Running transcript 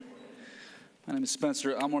My name is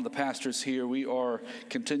Spencer. I'm one of the pastors here. We are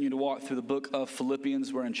continuing to walk through the book of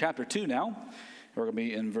Philippians. We're in chapter 2 now. We're going to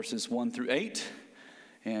be in verses 1 through 8.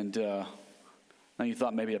 And now you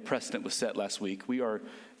thought maybe a precedent was set last week. We are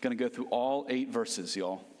going to go through all 8 verses,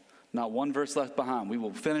 y'all. Not one verse left behind. We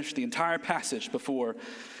will finish the entire passage before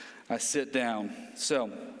I sit down.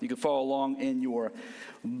 So you can follow along in your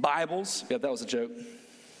Bibles. Yeah, that was a joke.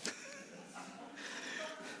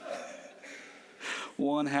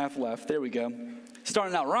 One half left. There we go.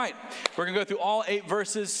 Starting out right. We're going to go through all 8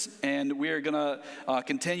 verses, and we are going to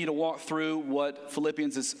continue to walk through what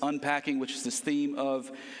Philippians is unpacking, which is this theme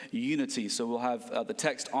of unity. So we'll have the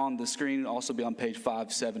text on the screen and also be on page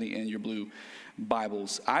 570 in your blue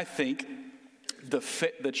Bibles. I think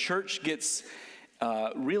the church gets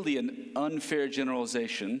really an unfair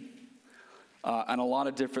generalization on a lot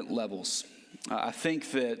of different levels. I think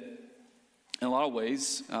that in a lot of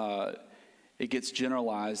ways, it gets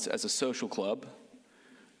generalized as a social club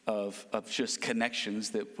of just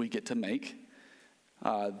connections that we get to make,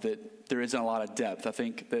 that there isn't a lot of depth. I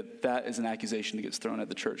think that is an accusation that gets thrown at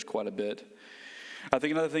the church quite a bit. I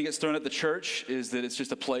think another thing that's thrown at the church is that it's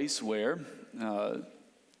just a place where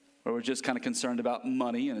we're just kind of concerned about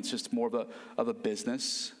money, and it's just more of a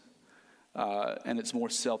business, and it's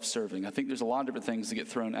more self-serving. I think there's a lot of different things that get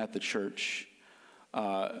thrown at the church.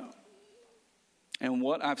 And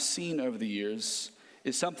what I've seen over the years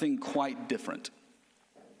is something quite different.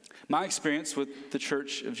 My experience with the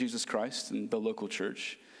Church of Jesus Christ and the local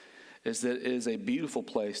church is that it is a beautiful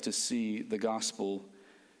place to see the gospel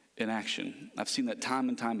in action. I've seen that time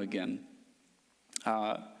and time again.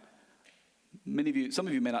 Some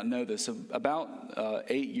of you may not know this. About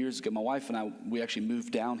 8 years ago, my wife and I, we actually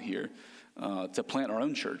moved down here to plant our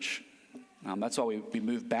own church. That's why we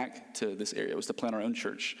moved back to this area, was to plant our own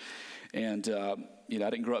church. And, I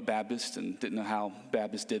didn't grow up Baptist and didn't know how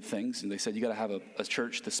Baptists did things. And they said, you got to have a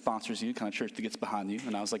church that sponsors you, kind of church that gets behind you.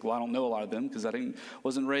 And I was like, well, I don't know a lot of them because I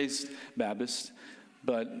wasn't raised Baptist.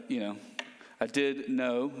 But, I did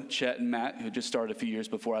know Chet and Matt, who just started a few years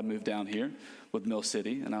before I moved down here with Mill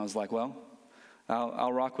City. And I was like, well,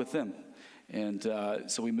 I'll rock with them. And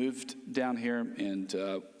so we moved down here.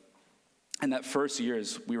 And that first year,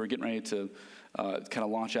 as we were getting ready to kind of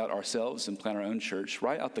launch out ourselves and plant our own church,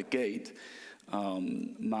 right out the gate,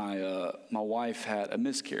 my wife had a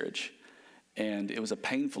miscarriage, and it was a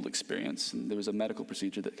painful experience. And there was a medical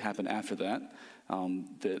procedure that happened after that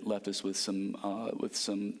that left us with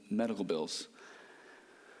some medical bills.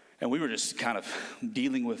 And we were just kind of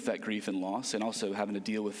dealing with that grief and loss, and also having to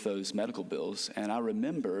deal with those medical bills. And I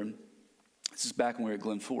remember, this is back when we were at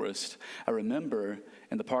Glen Forest. I remember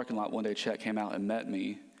in the parking lot one day, Chet came out and met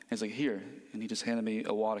me. He's like, here. And he just handed me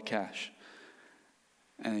a wad of cash.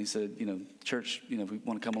 And he said, church, we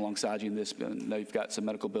want to come alongside you in this. I know you've got some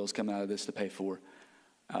medical bills coming out of this to pay for.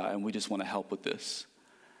 And we just want to help with this.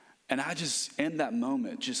 And I just, in that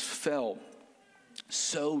moment, just felt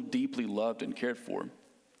so deeply loved and cared for.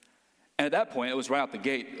 And at that point, it was right out the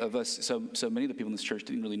gate of us. So many of the people in this church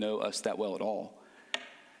didn't really know us that well at all.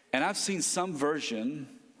 And I've seen some version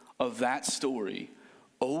of that story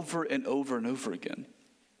over and over and over again.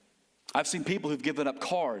 I've seen people who've given up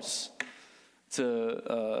cars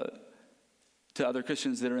to other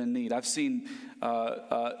Christians that are in need. I've seen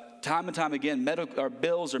time and time again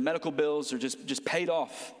medical bills are just paid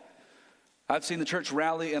off. I've seen the church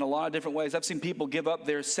rally in a lot of different ways. I've seen people give up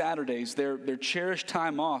their Saturdays, their cherished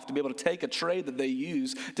time off, to be able to take a trade that they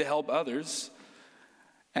use to help others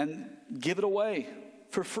and give it away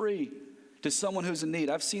for free to someone who's in need.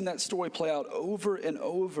 I've seen that story play out over and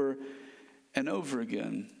over and over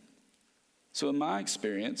again. So in my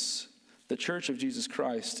experience, the Church of Jesus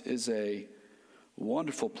Christ is a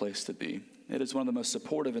wonderful place to be. It is one of the most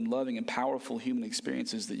supportive and loving and powerful human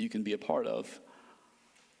experiences that you can be a part of.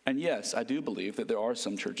 And yes, I do believe that there are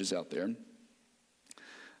some churches out there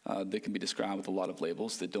that can be described with a lot of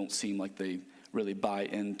labels that don't seem like they really buy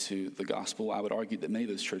into the gospel. I would argue that many of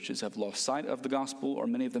those churches have lost sight of the gospel, or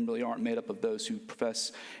many of them really aren't made up of those who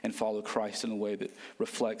profess and follow Christ in a way that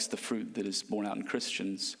reflects the fruit that is born out in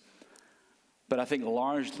Christians. But I think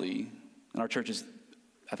largely, and our churches,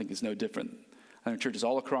 I think, is no different. I think churches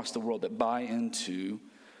all across the world that buy into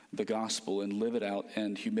the gospel and live it out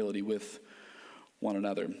in humility with one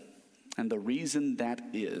another. And the reason that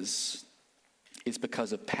is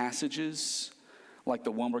because of passages like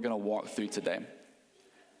the one we're going to walk through today.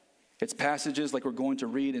 It's passages like we're going to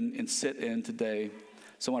read and sit in today.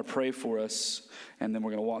 So I want to pray for us, and then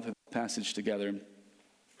we're going to walk through the passage together.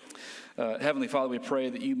 Heavenly Father, we pray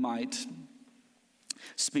that you might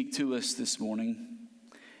speak to us this morning,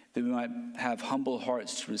 that we might have humble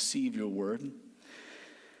hearts to receive your word,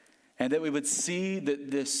 And that we would see that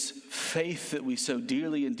this faith that we so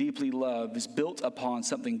dearly and deeply love is built upon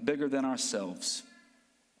something bigger than ourselves,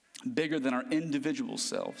 bigger than our individual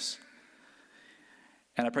selves.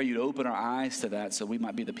 And I pray you'd open our eyes to that so we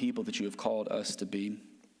might be the people that you have called us to be.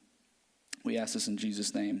 We ask this in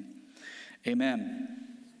Jesus' name. Amen.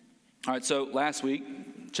 All right, so last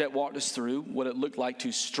week, Chet walked us through what it looked like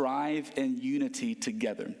to strive in unity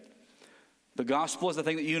together. The gospel is the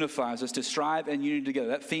thing that unifies us, to strive in unity together.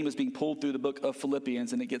 That theme is being pulled through the book of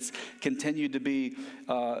Philippians, and it gets continued to be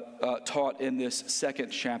taught in this second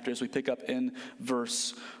chapter as we pick up in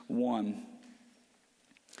verse 1.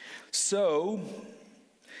 So,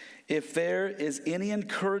 if there is any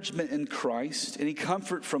encouragement in Christ, any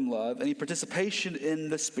comfort from love, any participation in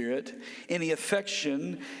the Spirit, any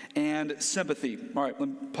affection and sympathy. All right,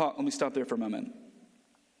 let me stop there for a moment.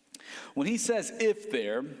 When he says if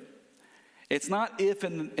there, it's not if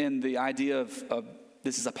in the idea of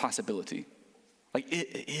this is a possibility. Like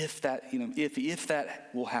if that, if that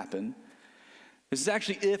will happen. This is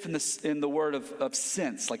actually if in the word of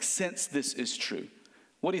since, like since this is true.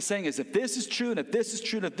 What he's saying is if this is true, and if this is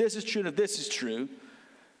true, and if this is true, and if this is true,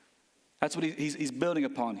 that's what he's building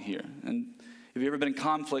upon here. And if you've ever been in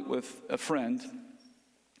conflict with a friend,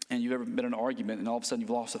 and you've ever been in an argument, and all of a sudden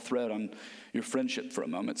you've lost a thread on your friendship for a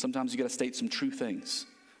moment, sometimes you got to state some true things.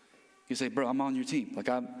 You say, bro, I'm on your team. Like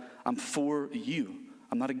I'm for you.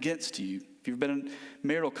 I'm not against you. If you've been in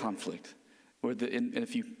marital conflict, and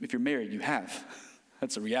if you're married, you have.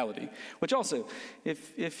 That's a reality. Which also,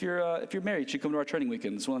 if you're married, you should come to our training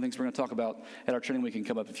weekend. It's one of the things we're going to talk about at our training weekend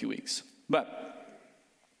coming up in a few weeks. But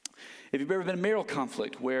if you've ever been in marital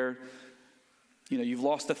conflict where you've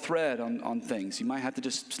lost the thread on things, you might have to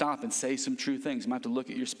just stop and say some true things. You might have to look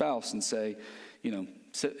at your spouse and say, hey,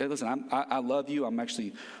 listen, I love you.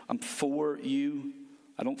 I'm for you.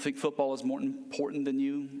 I don't think football is more important than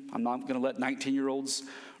you. I'm not going to let 19-year-olds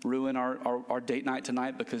ruin our date night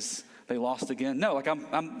tonight because they lost again. No, you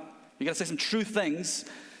got to say some true things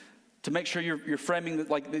to make sure you're framing that,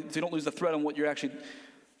 so you don't lose the thread on what you're actually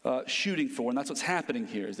shooting for. And that's what's happening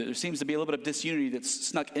here, is that there seems to be a little bit of disunity that's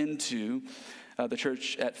snuck into the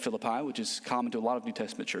church at Philippi, which is common to a lot of New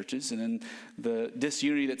Testament churches. And in the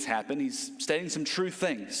disunity that's happened, he's stating some true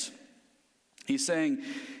things. He's saying,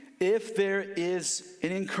 if there is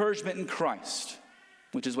an encouragement in Christ,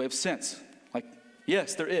 which is a way of sense,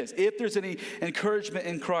 yes, there is. If there's any encouragement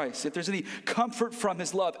in Christ, if there's any comfort from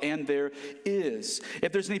his love, and there is.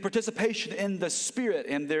 If there's any participation in the Spirit,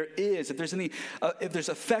 and there is. If there's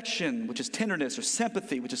affection, which is tenderness, or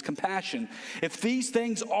sympathy, which is compassion. If these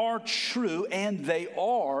things are true, and they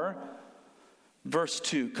are, verse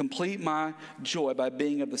 2, complete my joy by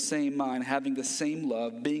being of the same mind, having the same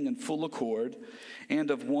love, being in full accord, and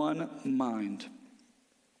of one mind.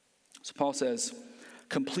 So Paul says,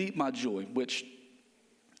 complete my joy, which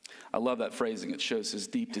I love that phrasing. It shows his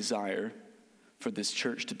deep desire for this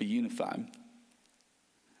church to be unified.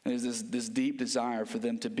 And there's this deep desire for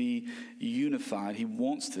them to be unified. He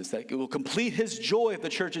wants this. That it will complete his joy if the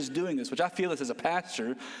church is doing this, which I feel this as a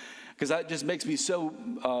pastor, because that just makes me so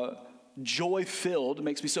joy-filled. It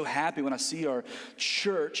makes me so happy when I see our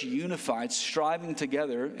church unified, striving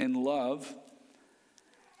together in love.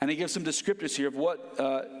 And he gives some descriptors here of what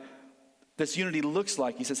this unity looks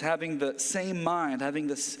like. He says, having the same mind, having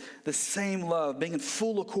the same love, being in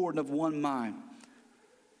full accord and of one mind.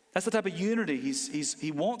 That's the type of unity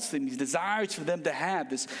he wants them, he desires for them to have,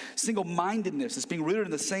 this single-mindedness, this being rooted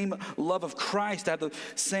in the same love of Christ, to have the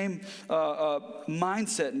same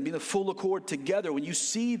mindset and be in the full accord together. When you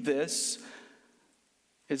see this,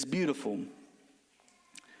 it's beautiful.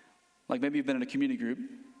 Like maybe you've been in a community group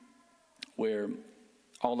where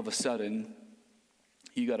all of a sudden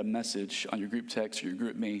you got a message on your group text or your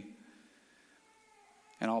group me,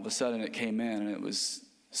 and all of a sudden it came in and it was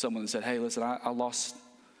someone that said, hey, listen, I lost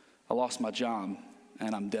my job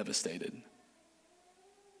and I'm devastated.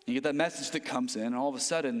 You get that message that comes in, and all of a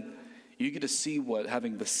sudden you get to see what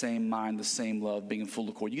having the same mind, the same love, being in full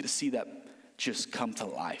accord, you get to see that just come to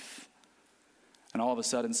life. And all of a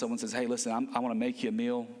sudden someone says, hey, listen, I want to make you a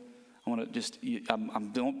meal. I want to just,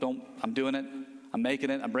 I'm doing it. I'm making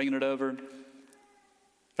it. I'm bringing it over.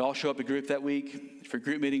 They all show up at group that week for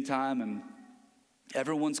group meeting time, and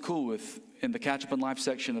everyone's cool with, in the catch up on life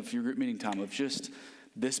section of your group meeting time, of just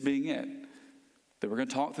this being it. That we're going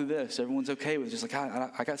to talk through this. Everyone's okay with it. Just like,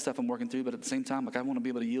 I got stuff I'm working through, but at the same time, I want to be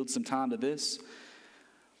able to yield some time to this.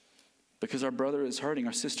 Because our brother is hurting.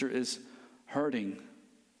 Our sister is hurting.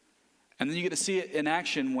 And then you get to see it in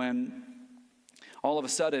action when all of a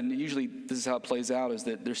sudden, usually this is how it plays out, is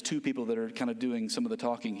that there's two people that are kind of doing some of the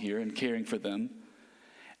talking here and caring for them.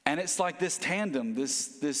 And it's like this tandem,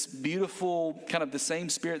 this beautiful kind of the same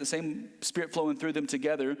spirit flowing through them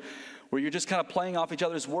together, where you're just kind of playing off each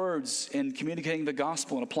other's words and communicating the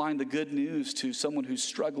gospel and applying the good news to someone who's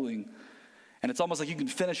struggling. And it's almost like you can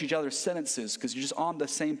finish each other's sentences because you're just on the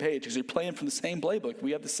same page, because you're playing from the same playbook.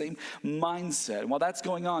 We have the same mindset. And while that's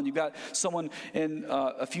going on, you've got someone in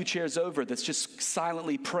a few chairs over that's just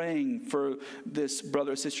silently praying for this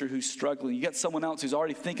brother or sister who's struggling. You got someone else who's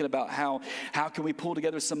already thinking about how can we pull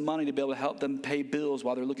together some money to be able to help them pay bills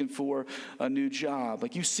while they're looking for a new job.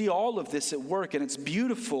 Like, you see all of this at work, and it's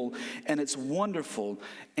beautiful and it's wonderful,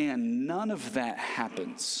 and none of that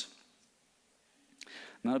happens.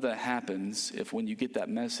 None of that happens if when you get that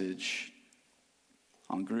message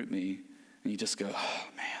on GroupMe and you just go, oh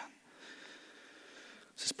man,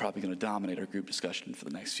 this is probably going to dominate our group discussion for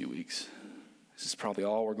the next few weeks. This is probably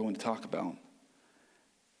all we're going to talk about.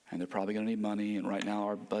 And they're probably going to need money, and right now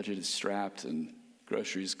our budget is strapped and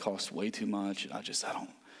groceries cost way too much. And we're going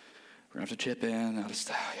to have to chip in.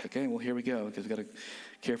 Okay, well, here we go, because we've got to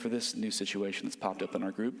care for this new situation that's popped up in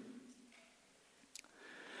our group.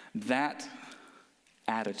 That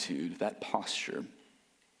attitude, that posture,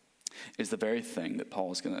 is the very thing that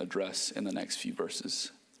Paul is going to address in the next few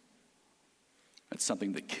verses. It's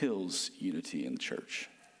something that kills unity in the church.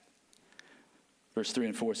 Verse 3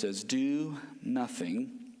 and 4 says, "Do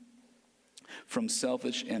nothing from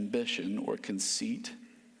selfish ambition or conceit,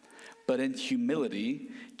 but in humility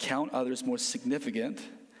count others more significant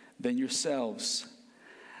than yourselves.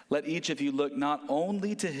 Let each of you look not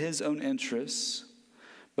only to his own interests,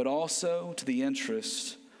 but also to the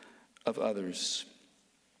interests of others."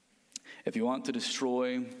 If you want to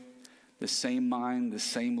destroy the same mind, the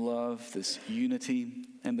same love, this unity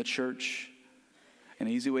in the church, an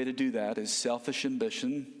easy way to do that is selfish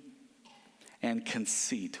ambition and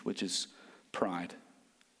conceit, which is pride.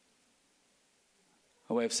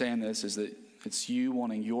 A way of saying this is that it's you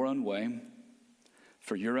wanting your own way,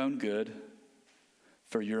 for your own good,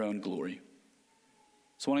 for your own glory.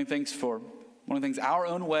 So wanting things our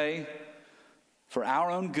own way, for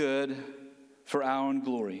our own good, for our own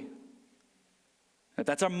glory. If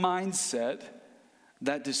that's our mindset,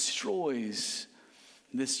 that destroys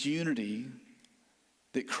this unity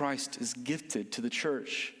that Christ has gifted to the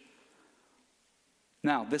church.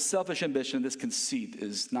 Now, this selfish ambition, this conceit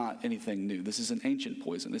is not anything new. This is an ancient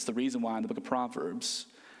poison. It's the reason why in the book of Proverbs,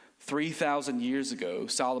 3,000 years ago,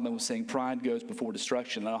 Solomon was saying pride goes before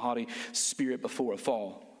destruction and a haughty spirit before a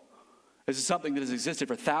fall. This is something that has existed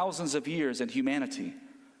for thousands of years in humanity.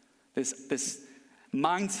 This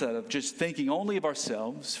mindset of just thinking only of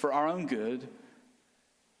ourselves for our own good,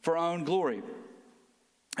 for our own glory.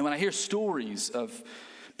 And when I hear stories of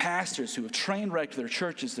pastors who have train wrecked their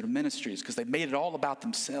churches, their ministries, because they've made it all about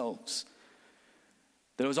themselves,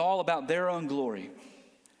 that it was all about their own glory.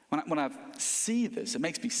 When I see this, it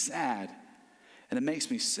makes me sad and it makes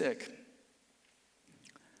me sick.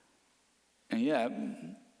 And yeah,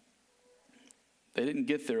 they didn't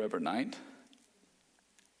get there overnight.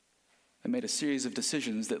 They made a series of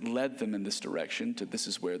decisions that led them in this direction to this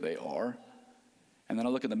is where they are. And then I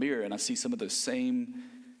look in the mirror and I see some of those same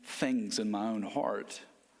things in my own heart.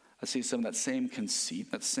 I see some of that same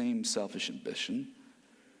conceit, that same selfish ambition.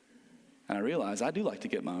 And I realize I do like to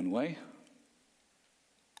get my own way.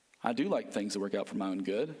 I do like things that work out for my own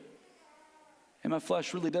good. And my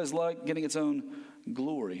flesh really does like getting its own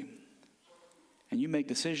glory. And you make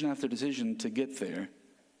decision after decision to get there,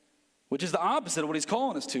 which is the opposite of what he's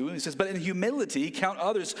calling us to. He says, but in humility, count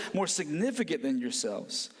others more significant than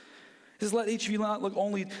yourselves. He says, let each of you not look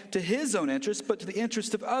only to his own interests, but to the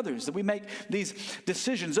interest of others. That we make these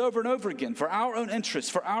decisions over and over again for our own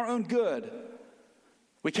interests, for our own good.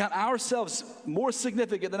 We count ourselves more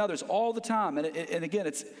significant than others all the time. And again,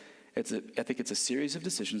 I think it's a series of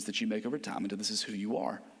decisions that you make over time until this is who you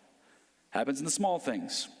are. Happens in the small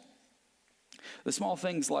things. The small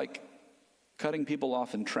things like cutting people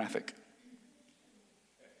off in traffic.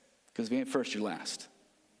 Because if you ain't first, you're last.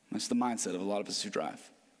 That's the mindset of a lot of us who drive.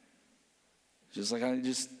 It's just like I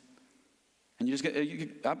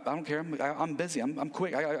don't care. I'm busy. I'm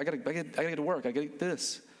quick. I gotta get to work. I gotta get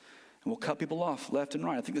this, and we'll cut people off left and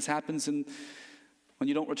right. I think this happens when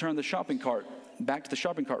you don't return the shopping cart back to the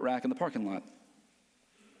shopping cart rack in the parking lot.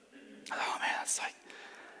 Oh man,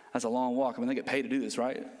 that's a long walk. I mean, they get paid to do this,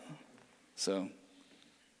 right? So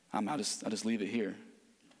I just leave it here.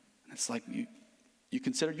 It's like you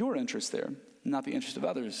consider your interest there, not the interest of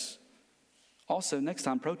others. Also, next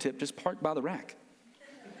time, pro tip, just park by the rack.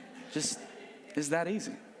 It's that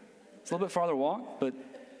easy. It's a little bit farther walk, but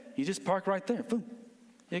you just park right there. Boom.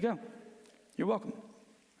 Here you go. You're welcome.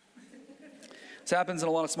 This happens in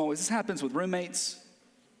a lot of small ways. This happens with roommates.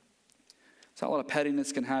 So a lot of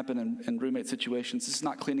pettiness can happen in roommate situations. This is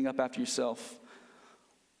not cleaning up after yourself.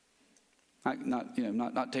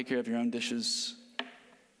 Not take care of your own dishes.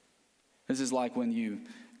 This is like when you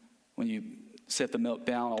set the milk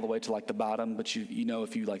down all the way to like the bottom, but you know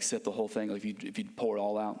if you like sip the whole thing, like if you pour it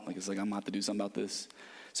all out, like it's like I'm gonna have to do something about this.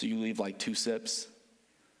 So you leave like 2 sips.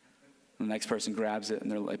 And the next person grabs it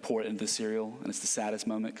and they pour it into the cereal, and it's the saddest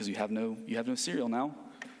moment because you have no cereal now.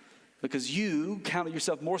 Because you counted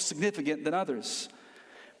yourself more significant than others.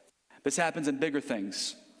 This happens in bigger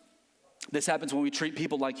things. This happens when we treat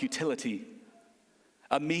people like utility,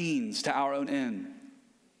 a means to our own end.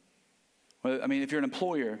 I mean, if you're an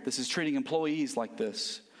employer, this is treating employees like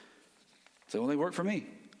this. So, well, they work for me.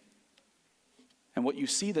 And what you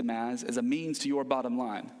see them as is a means to your bottom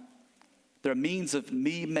line. They're a means of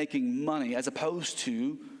me making money as opposed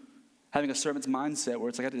to having a servant's mindset where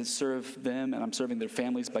it's like I have to serve them and I'm serving their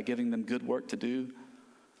families by giving them good work to do.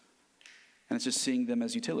 And it's just seeing them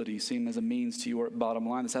as utility, seeing them as a means to your bottom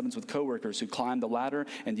line. This happens with coworkers who climb the ladder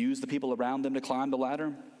and use the people around them to climb the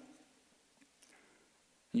ladder.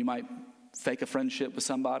 You might fake a friendship with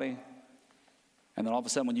somebody, and then all of a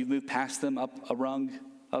sudden when you've moved past them up a rung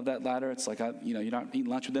of that ladder, it's like you're not eating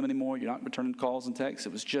lunch with them anymore, you're not returning calls and texts.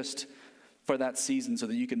 It was just for that season so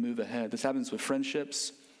that you can move ahead. This happens with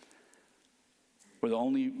friendships, where the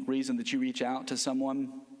only reason that you reach out to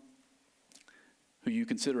someone who you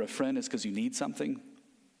consider a friend is because you need something,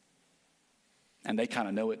 and they kind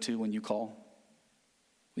of know it too when you call.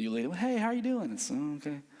 You lead, hey, how are you doing? It's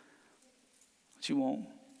okay, but you won't.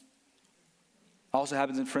 Also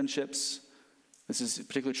happens in friendships. This is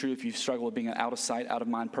particularly true if you struggle with being an out of sight, out of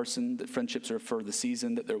mind person, that friendships are for the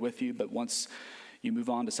season that they're with you, but once you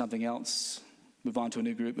move on to something else, move on to a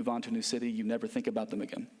new group, move on to a new city, you never think about them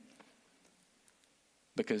again.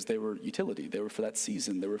 Because they were utility, they were for that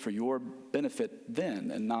season, they were for your benefit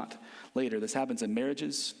then and not later. This happens in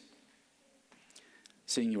marriages.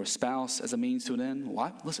 Seeing your spouse as a means to an end.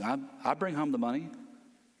 Well, listen, I bring home the money.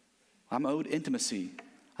 I'm owed intimacy.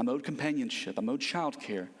 I'm owed companionship. I'm owed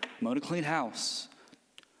childcare. I'm owed a clean house.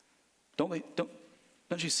 Don't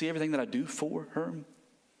you see everything that I do for her?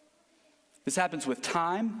 This happens with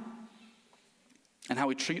time and how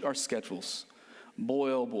we treat our schedules.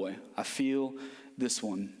 Boy, oh boy, I feel this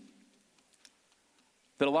one.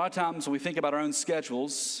 That a lot of times when we think about our own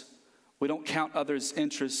schedules, we don't count others'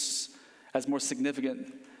 interests as more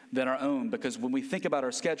significant than our own, because when we think about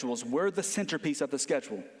our schedules, we're the centerpiece of the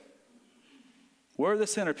schedule. We're the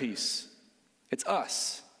centerpiece. It's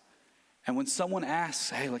us. And when someone asks,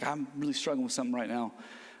 hey, I'm really struggling with something right now,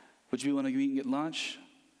 would you want to meet and get lunch?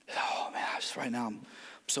 Oh man, right now I'm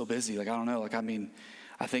so busy. I don't know.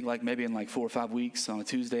 I think maybe in 4 or 5 weeks on a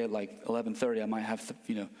Tuesday at 11:30, I might have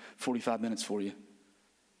 45 minutes for you.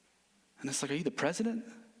 And it's like, are you the president?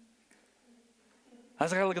 I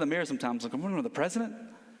gotta look in the mirror sometimes. I'm wondering, the president?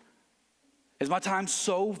 Is my time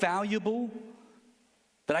so valuable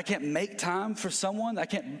that I can't make time for someone? I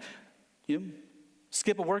can't,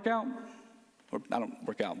 skip a workout? Or I don't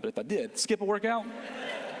work out, but if I did, skip a workout?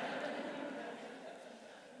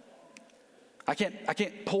 I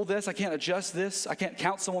can't pull this. I can't adjust this. I can't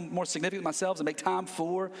count someone more significant than myself and make time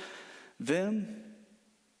for them.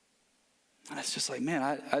 And it's just like,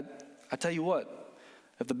 man, I tell you what,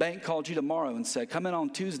 if the bank called you tomorrow and said, come in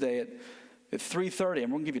on Tuesday at 3:30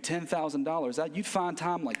 and we're going to give you $10,000, you'd find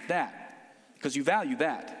time like that because you value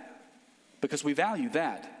that. Because we value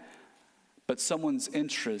that. But someone's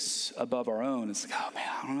interests above our own, it's like, oh man,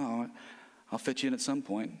 I don't know. I'll fit you in at some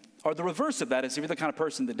point. Or the reverse of that is if you're the kind of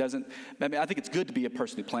person that doesn't, I think it's good to be a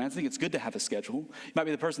person who plans. I think it's good to have a schedule. You might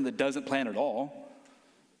be the person that doesn't plan at all.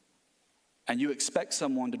 And you expect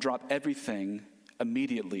someone to drop everything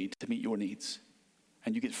immediately to meet your needs.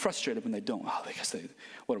 And you get frustrated when they don't. Oh, because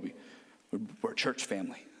what are we? We're a church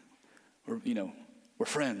family. We're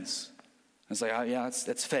friends. And it's like, oh, yeah,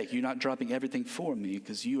 that's fake. You're not dropping everything for me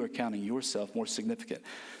because you are counting yourself more significant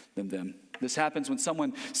than them. This happens when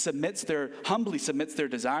someone humbly submits their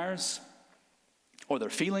desires or their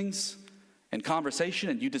feelings in conversation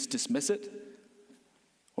and you just dismiss it,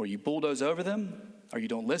 or you bulldoze over them, or you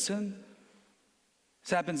don't listen. This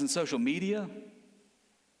happens in social media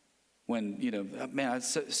when,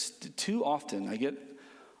 too often I get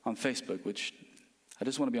on Facebook, which I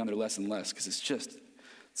just want to be on there less and less because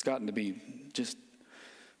it's gotten to be just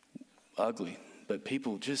ugly. But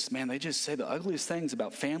people they just say the ugliest things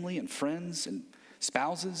about family and friends and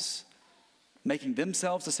spouses, making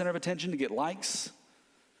themselves the center of attention to get likes.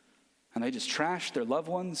 And they just trash their loved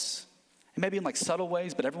ones. And maybe in subtle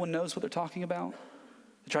ways, but everyone knows what they're talking about.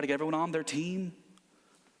 They try to get everyone on their team.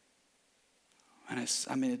 And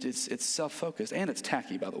it's self-focused. And it's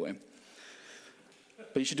tacky, by the way.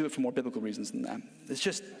 but you should do it for more biblical reasons than that. It's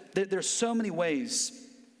just, there's so many ways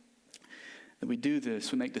that we do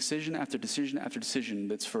this. We make decision after decision after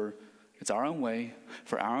decision it's our own way,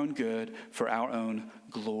 for our own good, for our own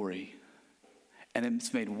glory. And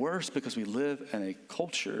it's made worse because we live in a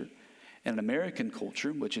culture, in an American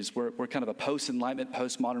culture, which is we're kind of a post-Enlightenment,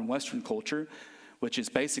 postmodern Western culture, which is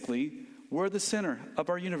basically we're the center of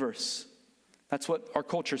our universe. That's what our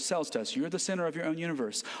culture sells to us. You're the center of your own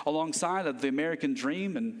universe. Alongside of the American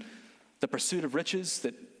dream and the pursuit of riches,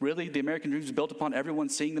 that really the American dream is built upon everyone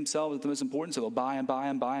seeing themselves as the most important, so they'll buy and buy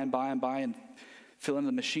and buy and buy and buy and fill in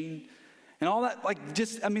the machine. And all that,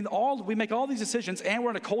 we make all these decisions, and we're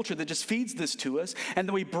in a culture that just feeds this to us, and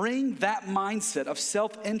then we bring that mindset of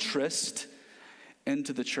self-interest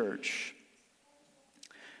into the church.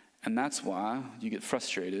 And that's why you get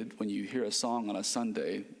frustrated when you hear a song on a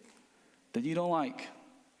Sunday that you don't like.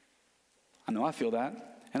 I know I feel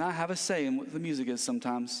that, and I have a say in what the music is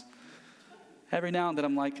sometimes. Every now and then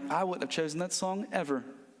I'm like, I wouldn't have chosen that song ever.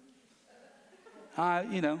 I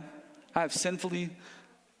have sinfully...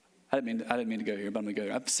 I didn't mean to go here, but I'm going to go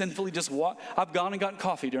here. I've sinfully I've gone and gotten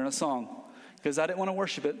coffee during a song because I didn't want to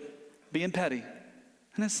worship it, being petty.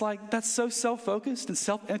 And it's like, that's so self-focused and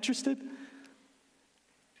self-interested.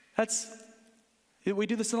 We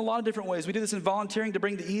do this in a lot of different ways. We do this in volunteering to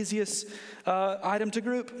bring the easiest item to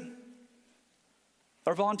group,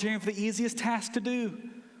 or volunteering for the easiest task to do,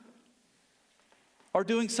 or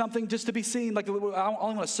doing something just to be seen. Like, I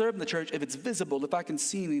only want to serve in the church if it's visible, if I can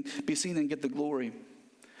be seen and get the glory.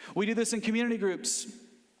 We do this in community groups.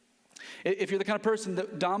 If you're the kind of person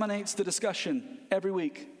that dominates the discussion every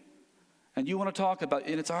week, and you want to talk about,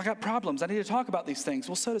 and I got problems, I need to talk about these things.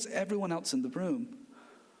 Well, so does everyone else in the room.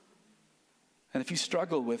 And if you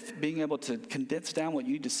struggle with being able to condense down what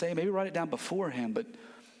you need to say, maybe write it down beforehand, but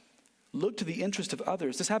look to the interest of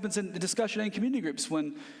others. This happens in the discussion in community groups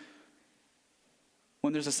when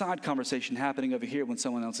there's a side conversation happening over here when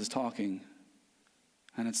someone else is talking.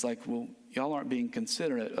 And it's like, well, y'all aren't being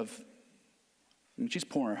considerate of, she's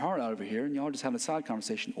pouring her heart out over here, and y'all are just having a side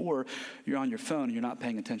conversation. Or you're on your phone and you're not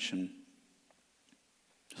paying attention.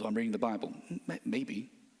 So I'm reading the Bible.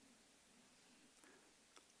 Maybe.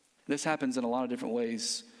 This happens in a lot of different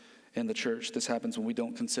ways in the church. This happens when we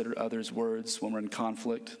don't consider others' words, when we're in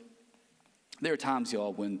conflict. There are times,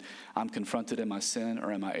 y'all, when I'm confronted in my sin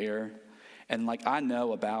or in my error, and I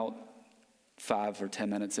know about 5 or 10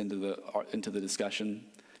 minutes into the discussion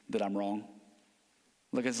that I'm wrong.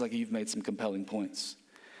 It's like you've made some compelling points.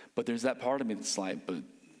 But there's that part of me that's like, but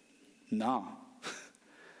nah.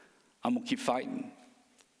 I'm going to keep fighting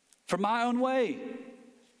for my own way.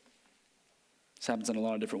 This happens in a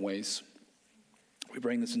lot of different ways. We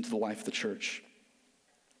bring this into the life of the church.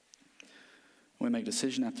 We make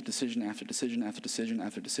decision after decision after decision after decision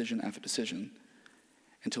after decision after decision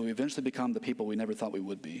until we eventually become the people we never thought we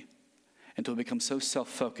would be. Until we become so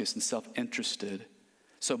self-focused and self-interested,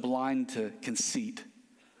 so blind to conceit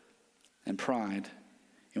and pride,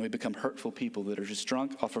 and we become hurtful people that are just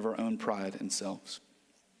drunk off of our own pride and selves.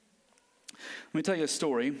 Let me tell you a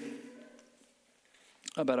story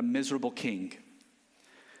about a miserable king.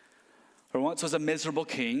 There once was a miserable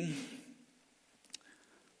king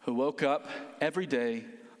who woke up every day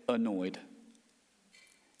annoyed,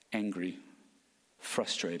 angry,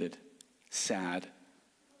 frustrated, sad.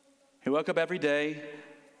 He woke up every day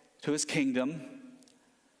to his kingdom,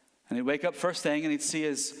 and he'd wake up first thing and he'd see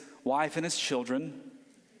his wife and his children,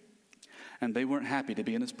 and they weren't happy to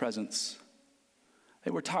be in his presence. They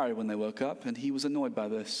were tired when they woke up, and he was annoyed by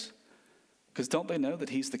this. Because don't they know that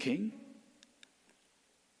he's the king?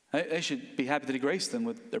 They should be happy that he graced them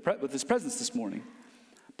with his presence this morning.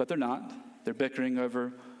 But they're not. They're bickering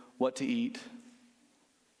over what to eat.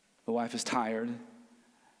 The wife is tired.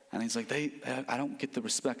 And he's like, I don't get the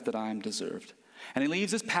respect that I am deserved. And he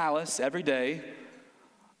leaves his palace every day,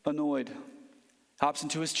 annoyed, hops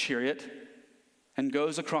into his chariot, and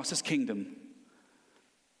goes across his kingdom.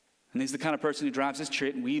 And he's the kind of person who drives his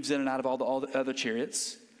chariot and weaves in and out of all the other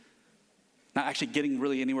chariots, not actually getting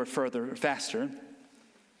really anywhere further or faster,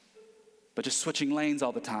 but just switching lanes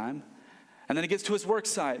all the time. And then he gets to his work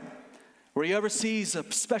site, where he oversees a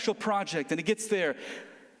special project, and he gets there,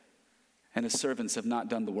 and his servants have not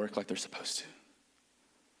done the work like they're supposed to.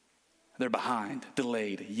 They're behind,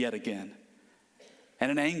 delayed yet again.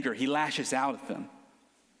 And in anger, he lashes out at them.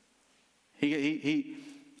 He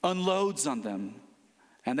unloads on them.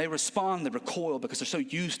 And they respond, they recoil because they're so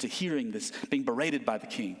used to hearing this, being berated by the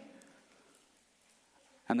king.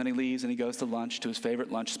 And then he leaves and he goes to lunch, to his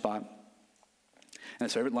favorite lunch spot. And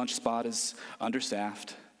his favorite lunch spot is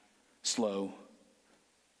understaffed, slow.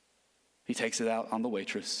 He takes it out on the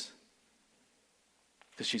waitress.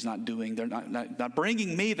 because she's not doing, they're not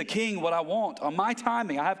bringing me, the king, what I want on my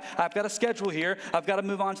timing. I've got a schedule here. I've got to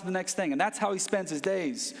move on to the next thing. And that's how he spends his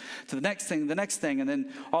days, to the next thing. And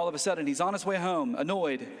then all of a sudden he's on his way home,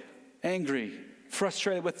 annoyed, angry,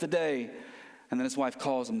 frustrated with the day. And then his wife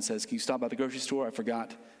calls him and says, can you stop by the grocery store? I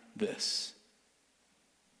forgot this.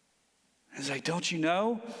 He's like, don't you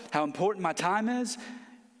know how important my time is?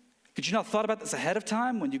 Could you not have thought about this ahead of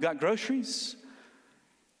time when you got groceries?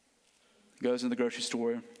 Goes into the grocery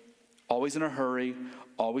store, always in a hurry,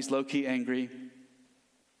 always low-key angry.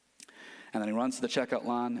 And then he runs to the checkout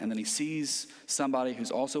line, and then he sees somebody who's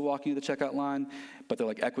also walking to the checkout line, but they're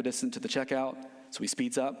like equidistant to the checkout, so he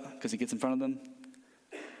speeds up because he gets in front of them.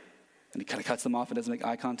 And he kind of cuts them off and doesn't make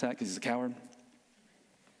eye contact because he's a coward.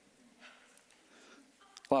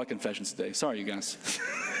 A lot of confessions today. Sorry, you guys.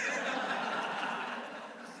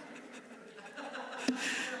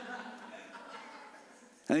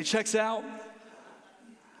 And he checks out,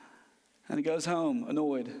 and he goes home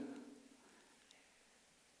annoyed.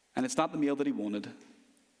 And it's not the meal that he wanted.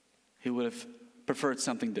 He would have preferred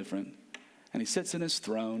something different. And he sits in his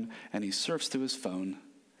throne, and he surfs through his phone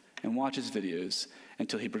and watches videos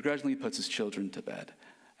until he begrudgingly puts his children to bed.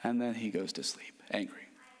 And then he goes to sleep, angry.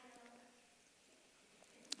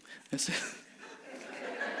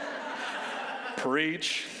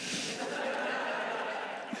 Preach.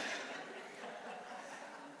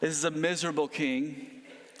 This is a miserable king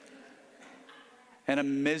and a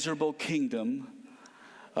miserable kingdom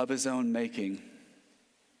of his own making.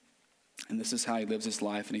 And this is how he lives his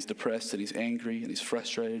life, and he's depressed, and he's angry, and he's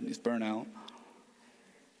frustrated, and he's burnt out.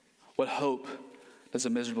 What hope does a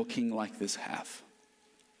miserable king like this have?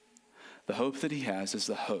 The hope that he has is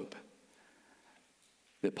the hope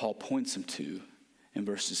that Paul points him to in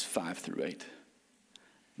verses 5 through 8.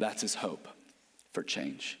 That's his hope for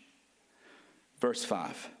change. Verse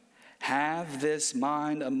 5, have this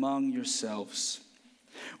mind among yourselves,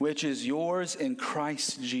 which is yours in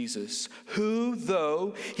Christ Jesus, who,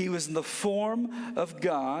 though he was in the form of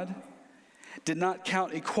God, did not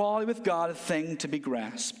count equality with God a thing to be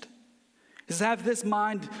grasped. He says, have this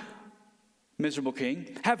mind, miserable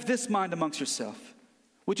king, have this mind amongst yourself,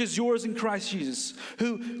 which is yours in Christ Jesus,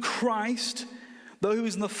 who Christ, though he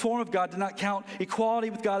was in the form of God, did not count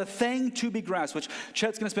equality with God a thing to be grasped, which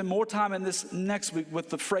Chet's going to spend more time in this next week with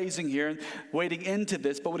the phrasing here and wading into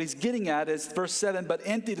this. But what he's getting at is verse 7, but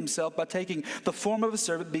emptied himself by taking the form of a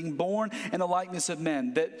servant, being born in the likeness of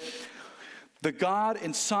men. That the God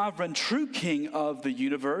and sovereign true king of the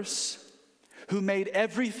universe, who made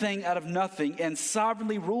everything out of nothing and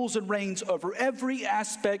sovereignly rules and reigns over every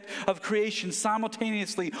aspect of creation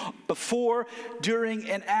simultaneously, before, during,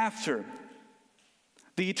 and after.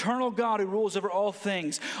 The eternal God who rules over all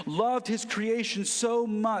things loved his creation so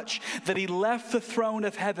much that he left the throne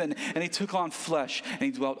of heaven and he took on flesh and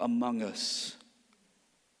he dwelt among us.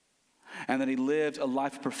 And then he lived a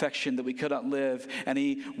life of perfection that we could not live. And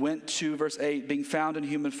he went to, verse 8, being found in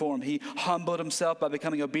human form. He humbled himself by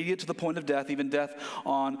becoming obedient to the point of death, even death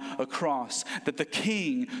on a cross. That the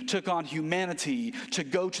king took on humanity to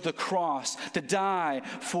go to the cross, to die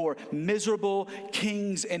for miserable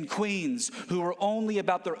kings and queens who were only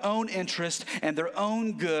about their own interest and their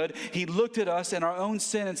own good. He looked at us in our own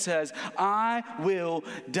sin and says, I will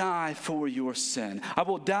die for your sin. I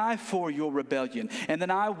will die for your rebellion. And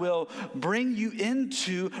then I will bring you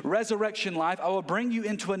into resurrection life. I will bring you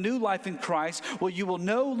into a new life in Christ, where you will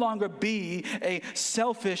no longer be a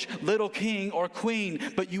selfish little king or queen,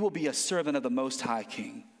 but you will be a servant of the Most High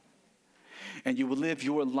King. And you will live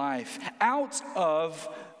your life out of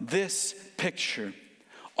this picture,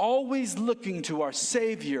 always looking to our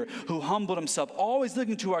Savior who humbled himself, always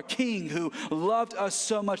looking to our King who loved us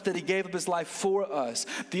so much that he gave up his life for us.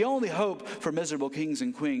 The only hope for miserable kings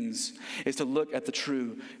and queens is to look at the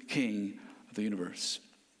true King of the universe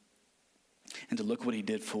and to look what he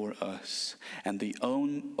did for us and the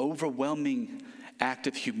overwhelming act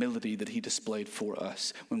of humility that he displayed for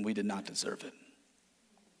us when we did not deserve it.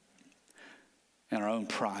 And our own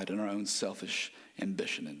pride and our own selfish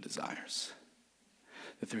ambition and desires.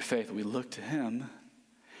 That through faith we look to him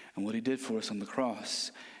and what he did for us on the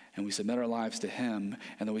cross, and we submit our lives to him,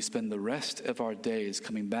 and then we spend the rest of our days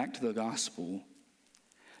coming back to the gospel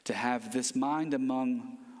to have this mind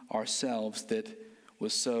among ourselves that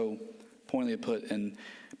was so pointedly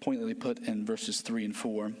put in verses 3 and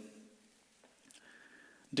 4.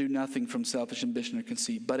 Do nothing from selfish ambition or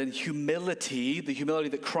conceit, but in humility, the humility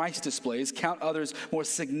that Christ displays, count others more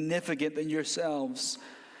significant than yourselves.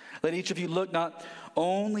 Let each of you look not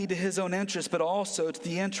only to his own interest, but also to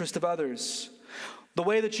the interest of others. The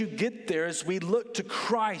way that you get there is we look to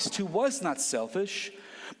Christ, who was not selfish,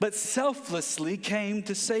 but selflessly came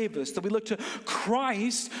to save us. That we look to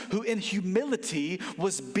Christ, who in humility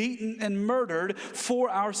was beaten and murdered for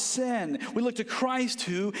our sin. We look to Christ,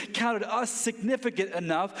 who counted us significant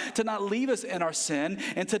enough to not leave us in our sin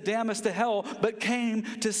and to damn us to hell, but came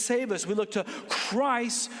to save us. We look to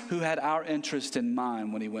Christ, who had our interest in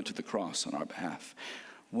mind when he went to the cross on our behalf.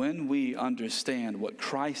 When we understand what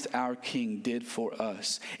Christ our King did for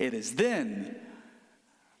us, it is then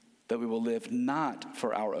that we will live not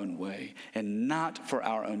for our own way, and not for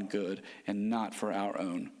our own good, and not for our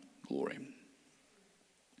own glory.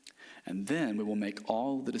 And then we will make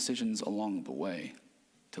all the decisions along the way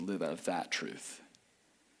to live out of that truth.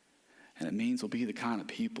 And it means we'll be the kind of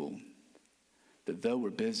people that, though we're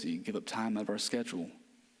busy, give up time out of our schedule.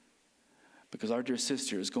 Because our dear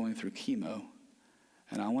sister is going through chemo,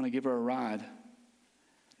 and I want to give her a ride,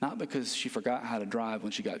 not because she forgot how to drive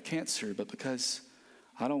when she got cancer, but because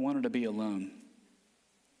I don't want her to be alone.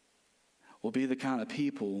 We'll be the kind of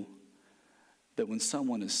people that when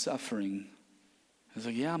someone is suffering, it's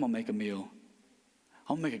like, yeah, I'm going to make a meal.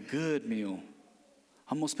 I'm going to make a good meal.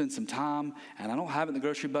 I'm going to spend some time, and I don't have it in the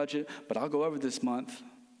grocery budget, but I'll go over this month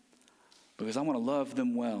because I want to love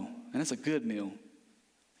them well. And it's a good meal.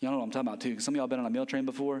 Y'all know what I'm talking about too, because some of y'all been on a meal train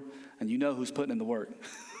before, and you know who's putting in the work.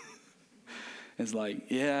 It's like,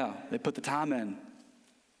 yeah, they put the time in.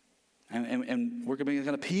 And we're going to be the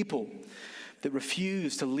kind of people that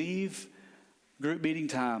refuse to leave group meeting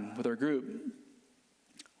time with our group.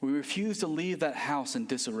 We refuse to leave that house in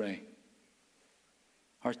disarray.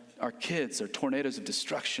 Our kids are tornadoes of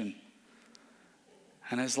destruction.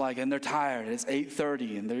 And it's like, and they're tired. It's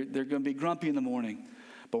 8:30, and they're going to be grumpy in the morning.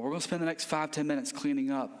 But we're going to spend the next 5-10 minutes cleaning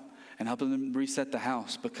up and helping them reset the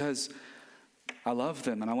house because I love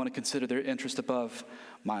them and I want to consider their interest above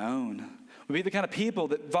my own. We'll be the kind of people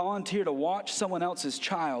that volunteer to watch someone else's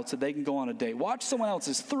child so they can go on a date. Watch someone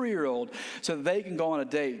else's 3-year-old so that they can go on a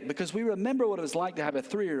date. Because we remember what it was like to have a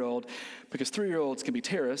 3-year-old, because 3-year-olds can be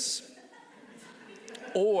terrorists.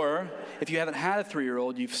 Or if you haven't had a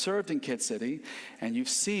 3-year-old, you've served in Kid City and you've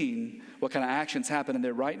seen what kind of actions happen in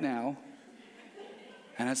there right now.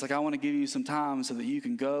 And it's like, I want to give you some time so that you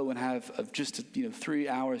can go and have just 3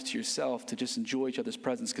 hours to yourself to just enjoy each other's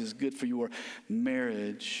presence because it's good for your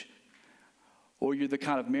marriage. Or you're the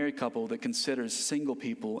kind of married couple that considers single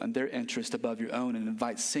people and their interest above your own and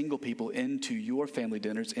invites single people into your family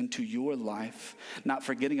dinners, into your life, not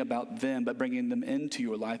forgetting about them, but bringing them into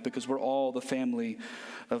your life because we're all the family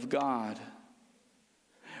of God.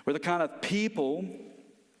 We're the kind of people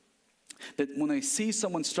that when they see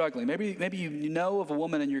someone struggling, maybe you know of a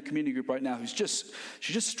woman in your community group right now she's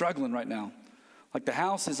just struggling right now. Like the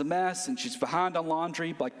house is a mess and she's behind on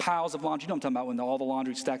laundry, like piles of laundry. You know what I'm talking about when all the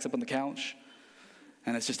laundry stacks up on the couch?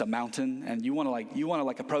 And it's just a mountain, and you want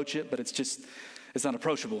to approach it, but it's not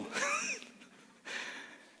approachable.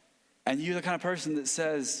 And you're the kind of person that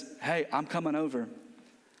says, hey, I'm coming over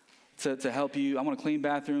to help you. I'm going to clean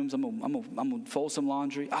bathrooms. I'm going to fold some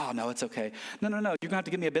laundry. Oh, no, it's okay. No. You're going to have to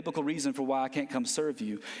give me a biblical reason for why I can't come serve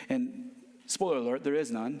you. And spoiler alert, there is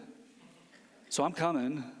none. So I'm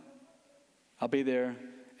coming. I'll be there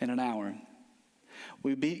in an hour.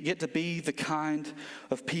 We get to be the kind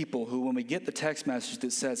of people who, when we get the text message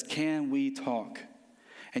that says, can we talk?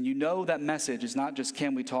 And you know that message is not just,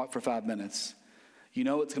 can we talk for 5 minutes? You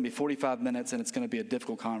know it's going to be 45 minutes and it's going to be a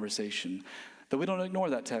difficult conversation. That we don't ignore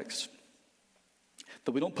that text.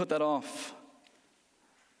 That we don't put that off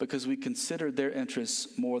because we consider their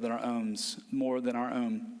interests more than our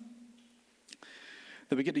own.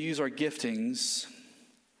 That we get to use our giftings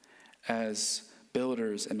as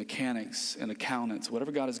builders and mechanics and accountants,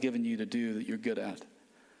 whatever God has given you to do that you're good at,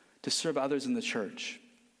 to serve others in the church,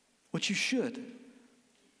 which you should.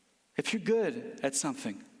 If you're good at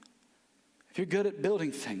something, if you're good at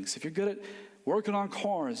building things, if you're good at working on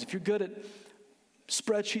cars, if you're good at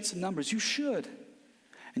spreadsheets and numbers, you should.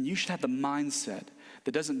 And you should have the mindset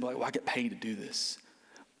that doesn't be like, well, I get paid to do this.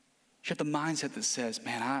 You should have the mindset that says,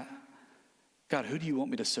 man, God, who do you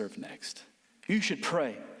want me to serve next? You should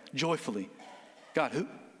pray joyfully. God,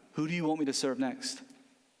 who do you want me to serve next?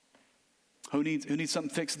 Who needs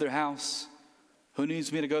something fixed in their house? Who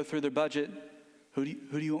needs me to go through their budget? Who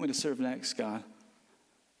do you want me to serve next, God?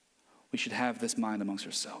 We should have this mind amongst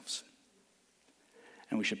ourselves.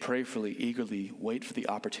 And we should prayerfully, eagerly wait for the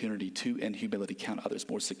opportunity to, in humility, count others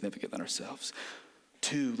more significant than ourselves.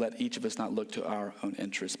 To let each of us not look to our own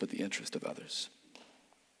interests, but the interest of others.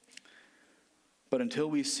 But until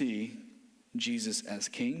we see Jesus as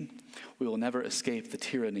King, we will never escape the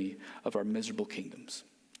tyranny of our miserable kingdoms.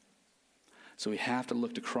 So we have to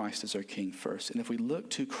look to Christ as our King first. And if we look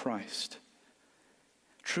to Christ,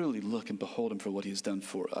 truly look and behold him for what he has done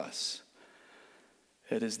for us,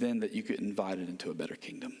 it is then that you get invited into a better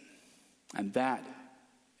kingdom. And that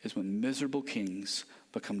is when miserable kings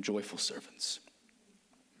become joyful servants.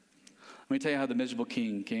 Let me tell you how the miserable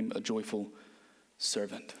king became a joyful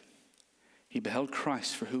servant. He beheld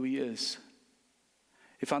Christ for who he is.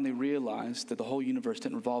 He finally realized that the whole universe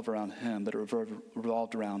didn't revolve around him, but it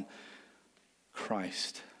revolved around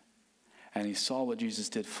Christ. And he saw what Jesus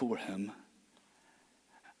did for him.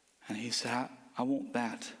 And he said, I want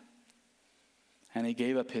that. And he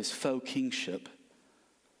gave up his faux kingship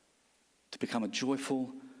to become a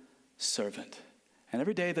joyful servant. And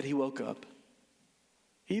every day that he woke up,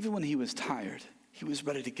 even when he was tired, he was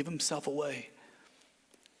ready to give himself away.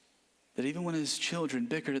 That even when his children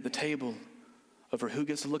bickered at the table over who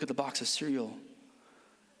gets to look at the box of cereal,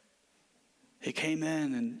 he came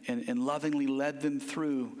in and lovingly led them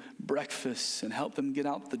through breakfast and helped them get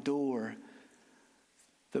out the door.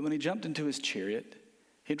 That when he jumped into his chariot,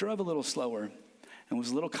 he drove a little slower and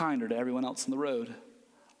was a little kinder to everyone else on the road.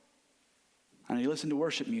 And he listened to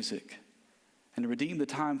worship music and redeemed the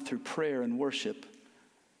time through prayer and worship,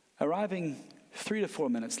 arriving 3 to 4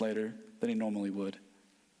 minutes later than he normally would,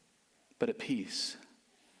 but at peace.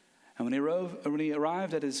 And when he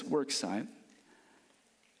arrived at his work site,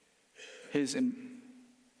 his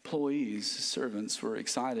employees, his servants, were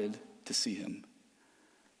excited to see him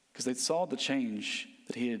because they saw the change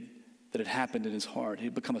that had happened in his heart. He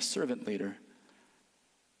had become a servant leader.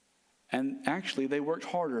 And actually, they worked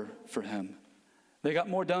harder for him. They got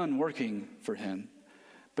more done working for him.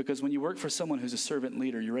 Because when you work for someone who's a servant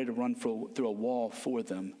leader, you're ready to run through a wall for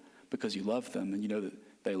them because you love them and you know that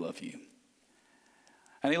they love you.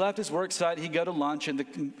 And he left his work site. He'd go to lunch, and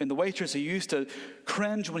the waitress who used to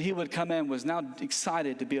cringe when he would come in was now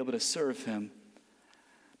excited to be able to serve him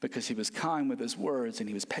because he was kind with his words and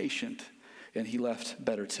he was patient and he left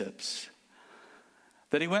better tips.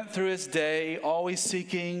 That he went through his day always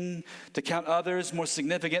seeking to count others more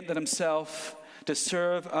significant than himself, to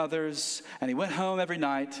serve others. And he went home every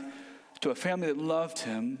night to a family that loved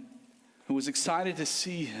him, who was excited to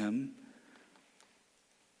see him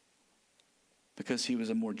because he was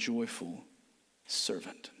a more joyful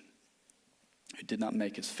servant who did not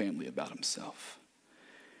make his family about himself.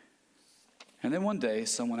 And then one day,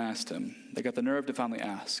 someone asked him, they got the nerve to finally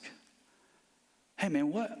ask, hey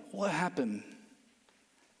man, what happened?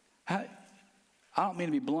 I don't mean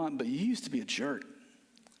to be blunt, but you used to be a jerk.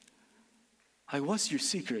 Like, what's your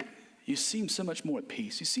secret? You seem so much more at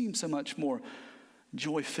peace. You seem so much more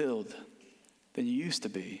joy-filled than you used to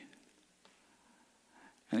be.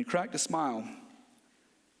 And he cracked a smile.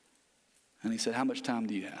 And he said, how much time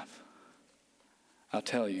do you have? I'll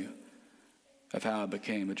tell you of how I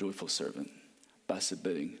became a joyful servant by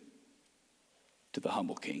submitting to the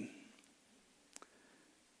humble king.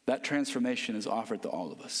 That transformation is offered to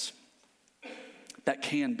all of us. That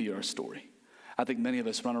can be our story. I think many of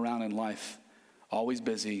us run around in life always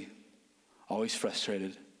busy, always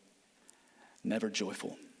frustrated, never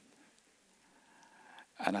joyful.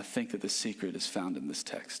 And I think that the secret is found in this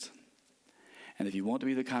text. And if you want to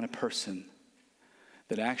be the kind of person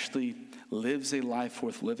that actually lives a life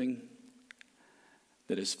worth living,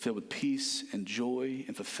 that is filled with peace and joy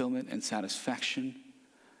and fulfillment and satisfaction,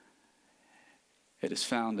 it is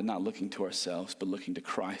found in not looking to ourselves, but looking to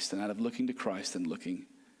Christ. And out of looking to Christ and looking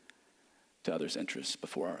to others' interests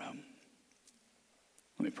before our own.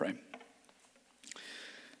 Let me pray.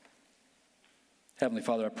 Heavenly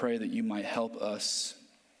Father, I pray that you might help us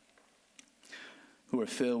who are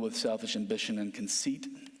filled with selfish ambition and conceit.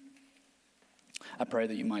 I pray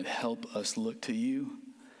that you might help us look to you,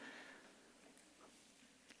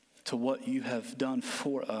 to what you have done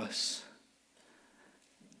for us,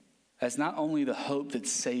 as not only the hope that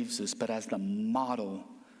saves us, but as the model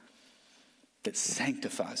that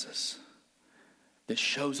sanctifies us, that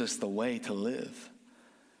shows us the way to live.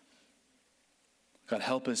 God,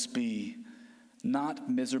 help us be not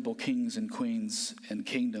miserable kings and queens and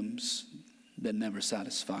kingdoms that never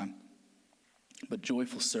satisfy, but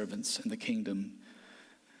joyful servants in the kingdom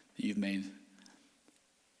that you've made.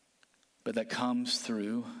 But that comes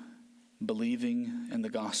through believing in the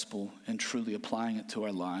gospel and truly applying it to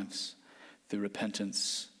our lives through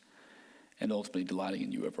repentance and ultimately delighting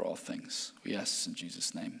in you over all things. We ask this in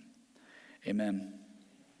Jesus' name. Amen.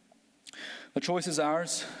 The choice is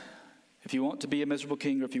ours. If you want to be a miserable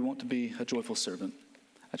king or if you want to be a joyful servant,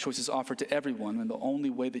 a choice is offered to everyone, and the only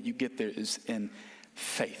way that you get there is in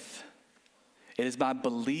faith. It is by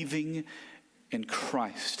believing in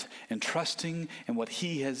Christ and trusting in what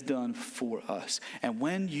he has done for us. And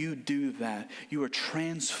when you do that, you are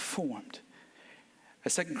transformed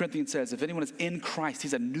As 2 Corinthians says, if anyone is in Christ,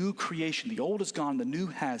 he's a new creation. The old is gone, the new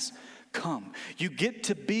has come. You get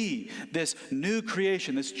to be this new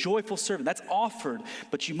creation, this joyful servant. That's offered,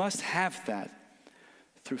 but you must have that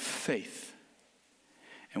through faith.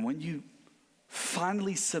 And when you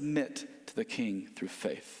finally submit to the King through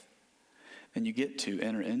faith, then you get to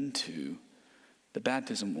enter into the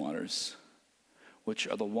baptism waters, which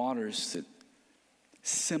are the waters that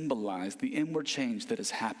symbolize the inward change that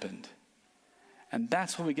has happened. And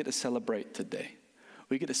that's what we get to celebrate today.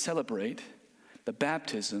 We get to celebrate the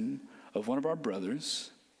baptism of one of our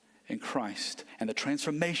brothers in Christ and the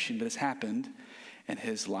transformation that has happened in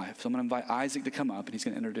his life. So I'm going to invite Isaac to come up, and he's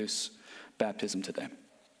going to introduce baptism today.